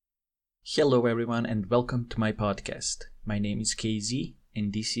Hello everyone and welcome to my podcast. My name is KZ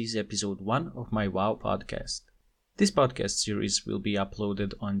and this is episode 1 of my WoW podcast. This podcast series will be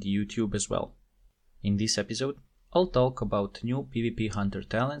uploaded on the YouTube as well. In this episode, I'll talk about new PvP hunter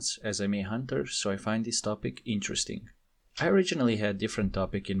talents as I'm a hunter, so I find this topic interesting. I originally had a different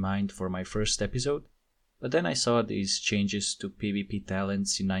topic in mind for my first episode, but then I saw these changes to PvP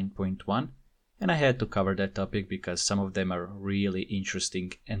talents in 9.1 and I had to cover that topic because some of them are really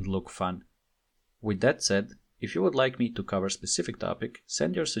interesting and look fun. With that said, if you would like me to cover a specific topic,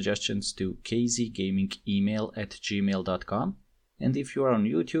 send your suggestions to kzgamingemail@gmail.com, and if you are on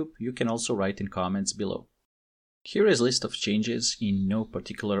YouTube, you can also write in comments below. Here is a list of changes in no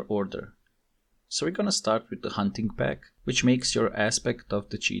particular order. So we're gonna start with the hunting pack, which makes your aspect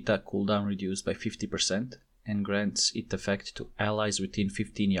of the cheetah cooldown reduced by 50% and grants it effect to allies within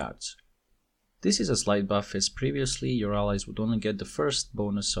 15 yards. This is a slight buff, as previously your allies would only get the first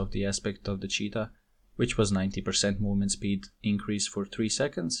bonus of the aspect of the cheetah, which was 90% movement speed increase for 3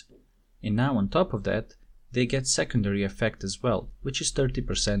 seconds, and now on top of that they get secondary effect as well, which is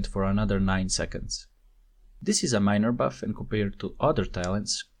 30% for another 9 seconds. This is a minor buff, and compared to other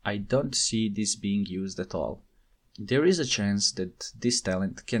talents, I don't see this being used at all. There is a chance that this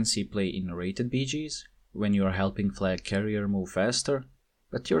talent can see play in rated BGs, when you are helping flag carrier move faster,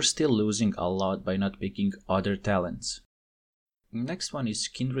 but you're still losing a lot by not picking other talents. Next one is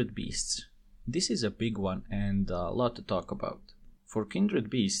Kindred Beasts. This is a big one and a lot to talk about. For Kindred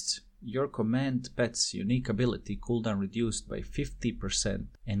Beasts, your command pet's unique ability cooldown reduced by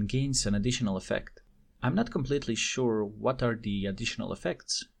 50% and gains an additional effect. I'm not completely sure what are the additional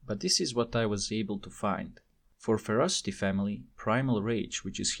effects, but this is what I was able to find. For Ferocity family, Primal Rage,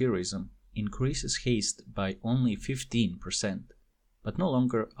 which is heroism, increases haste by only 15%. But no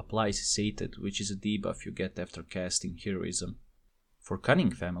longer applies Sated, which is a debuff you get after casting heroism. For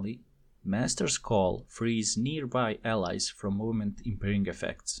Cunning family, Master's Call frees nearby allies from movement impairing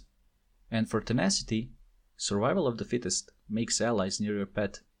effects. And for Tenacity, Survival of the Fittest makes allies near your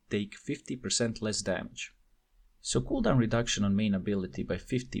pet take 50% less damage. So cooldown reduction on main ability by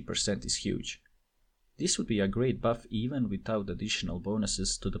 50% is huge. This would be a great buff even without additional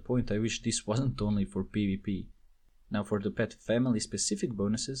bonuses, to the point I wish this wasn't only for PvP. Now for the pet family specific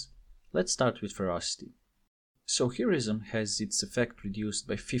bonuses, let's start with Ferocity. So heroism has its effect reduced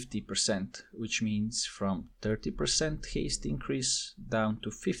by 50%, which means from 30% haste increase down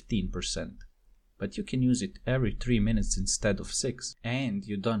to 15%. But you can use it every 3 minutes instead of 6, and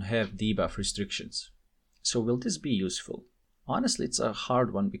you don't have debuff restrictions. So will this be useful? Honestly, it's a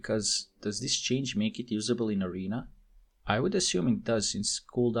hard one, because does this change make it usable in Arena? I would assume it does, since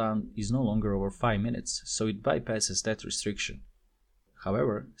cooldown is no longer over 5 minutes, so it bypasses that restriction.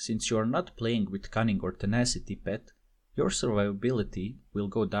 However, since you are not playing with Cunning or Tenacity pet, your survivability will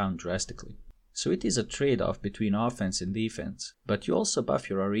go down drastically. So it is a trade-off between offense and defense, but you also buff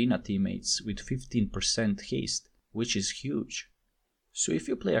your arena teammates with 15% haste, which is huge. So if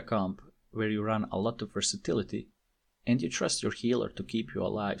you play a comp where you run a lot of versatility, and you trust your healer to keep you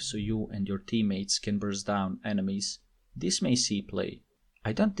alive so you and your teammates can burst down enemies, this may see play.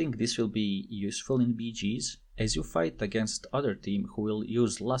 I don't think this will be useful in BGs, as you fight against other team who will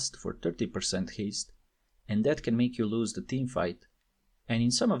use Lust for 30% haste, and that can make you lose the team fight. And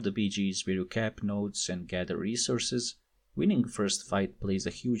in some of the BGs where you cap nodes and gather resources, winning first fight plays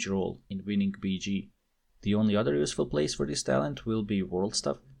a huge role in winning BG. The only other useful place for this talent will be world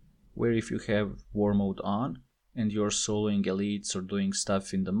stuff, where if you have war mode on and you're soloing elites or doing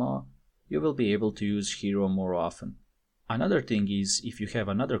stuff in the Maw, you will be able to use hero more often. Another thing is, if you have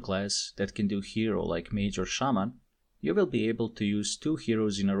another class that can do hero like mage or shaman, you will be able to use 2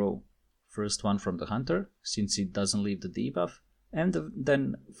 heroes in a row. First one from the hunter, since it doesn't leave the debuff, and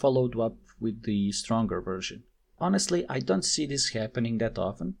then followed up with the stronger version. Honestly, I don't see this happening that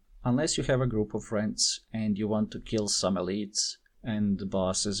often, unless you have a group of friends and you want to kill some elites and the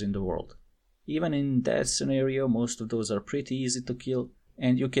bosses in the world. Even in that scenario, most of those are pretty easy to kill,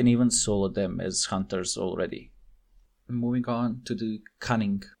 and you can even solo them as hunters already. Moving on to the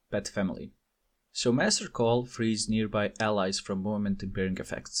Cunning pet family. So Master Call frees nearby allies from movement impairing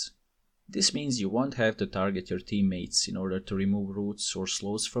effects. This means you won't have to target your teammates in order to remove roots or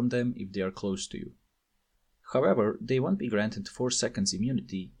slows from them if they are close to you. However, they won't be granted 4 seconds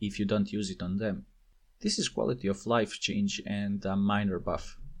immunity if you don't use it on them. This is quality of life change and a minor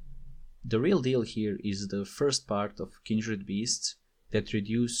buff. The real deal here is the first part of Kindred Beasts that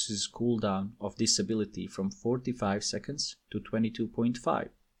reduces cooldown of this ability from 45 seconds to 22.5.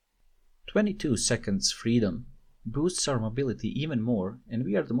 22 seconds freedom boosts our mobility even more, and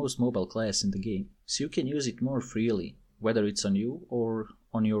we are the most mobile class in the game, so you can use it more freely, whether it's on you or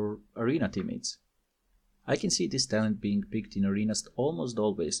on your arena teammates. I can see this talent being picked in arenas almost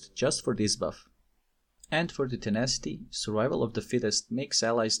always just for this buff. And for the tenacity, survival of the fittest makes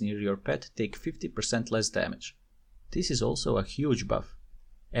allies near your pet take 50% less damage. This is also a huge buff.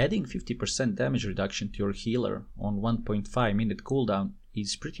 Adding 50% damage reduction to your healer on 1.5 minute cooldown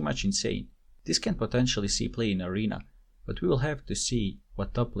is pretty much insane. This can potentially see play in arena, but we will have to see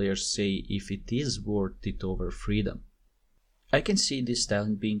what top players say if it is worth it over freedom. I can see this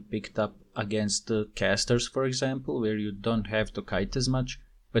talent being picked up against the casters, for example, where you don't have to kite as much,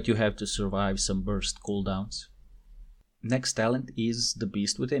 but you have to survive some burst cooldowns. Next talent is the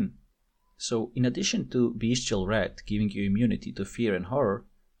Beast Within. So in addition to Bestial Wrath giving you immunity to fear and horror,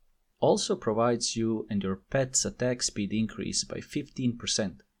 also provides you and your pet's attack speed increase by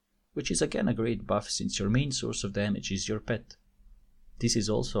 15%, which is again a great buff since your main source of damage is your pet. This is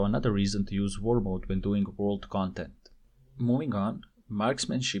also another reason to use War Mode when doing world content. Moving on,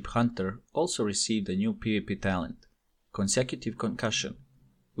 Marksmanship Hunter also received a new PvP talent, Consecutive Concussion,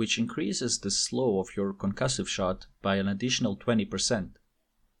 which increases the slow of your concussive shot by an additional 20%.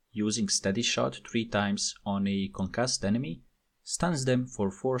 Using Steady Shot 3 times on a concussed enemy stuns them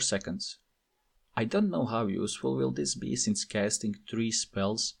for 4 seconds. I don't know how useful will this be since casting 3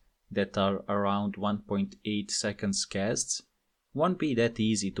 spells that are around 1.8 seconds casts won't be that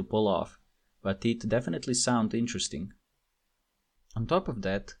easy to pull off, but it definitely sounds interesting. On top of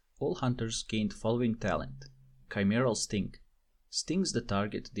that, all hunters gained following talent, Chimeral Sting. Stings the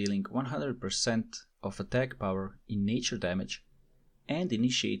target dealing 100% of attack power in nature damage and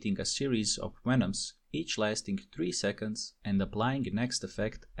initiating a series of venoms, each lasting 3 seconds and applying next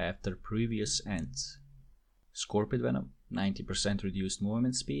effect after previous ends. Scorpion Venom, 90% reduced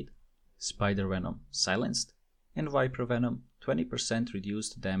movement speed, Spider Venom, silenced, and Viper Venom, 20%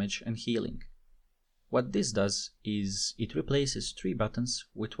 reduced damage and healing. What this does is it replaces 3 buttons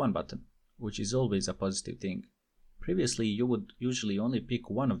with 1 button, which is always a positive thing. Previously you would usually only pick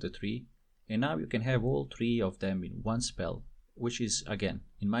one of the 3, and now you can have all 3 of them in one spell, which is, again,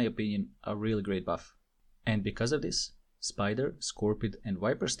 in my opinion, a really great buff. And because of this, Spider, Scorpion and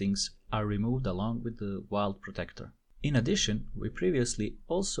Viper Stings are removed along with the Wild Protector. In addition, we previously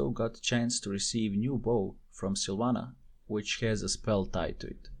also got a chance to receive new bow from Sylvana, which has a spell tied to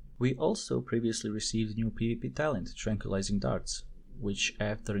it. We also previously received new PvP talent, Tranquilizing Darts, which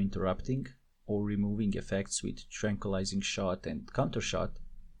after interrupting or removing effects with Tranquilizing Shot and Counter Shot,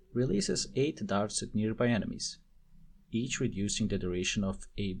 releases 8 darts at nearby enemies, each reducing the duration of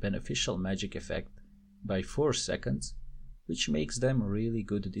a beneficial magic effect by 4 seconds, which makes them really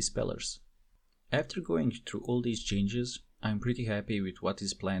good dispellers. After going through all these changes, I'm pretty happy with what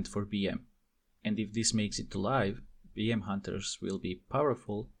is planned for BM, and if this makes it to live, BM hunters will be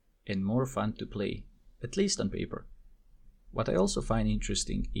powerful and more fun to play, at least on paper. What I also find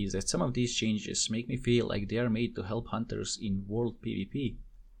interesting is that some of these changes make me feel like they are made to help hunters in world PvP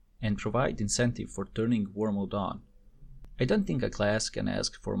and provide incentive for turning War Mode on. I don't think a class can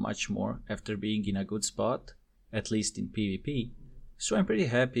ask for much more after being in a good spot, at least in PvP, so I'm pretty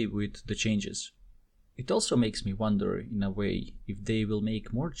happy with the changes. It also makes me wonder in a way if they will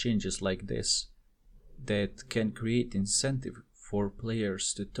make more changes like this that can create incentive for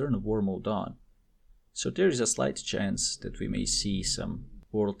players to turn War Mode on. So there is a slight chance that we may see some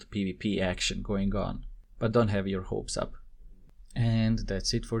world PvP action going on, but don't have your hopes up. And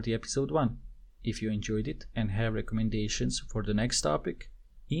that's it for the episode 1. If you enjoyed it and have recommendations for the next topic,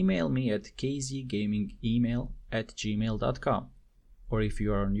 email me at kzgamingemail@gmail.com. Or if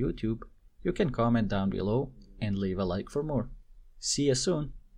you are on YouTube, you can comment down below and leave a like for more. See you soon!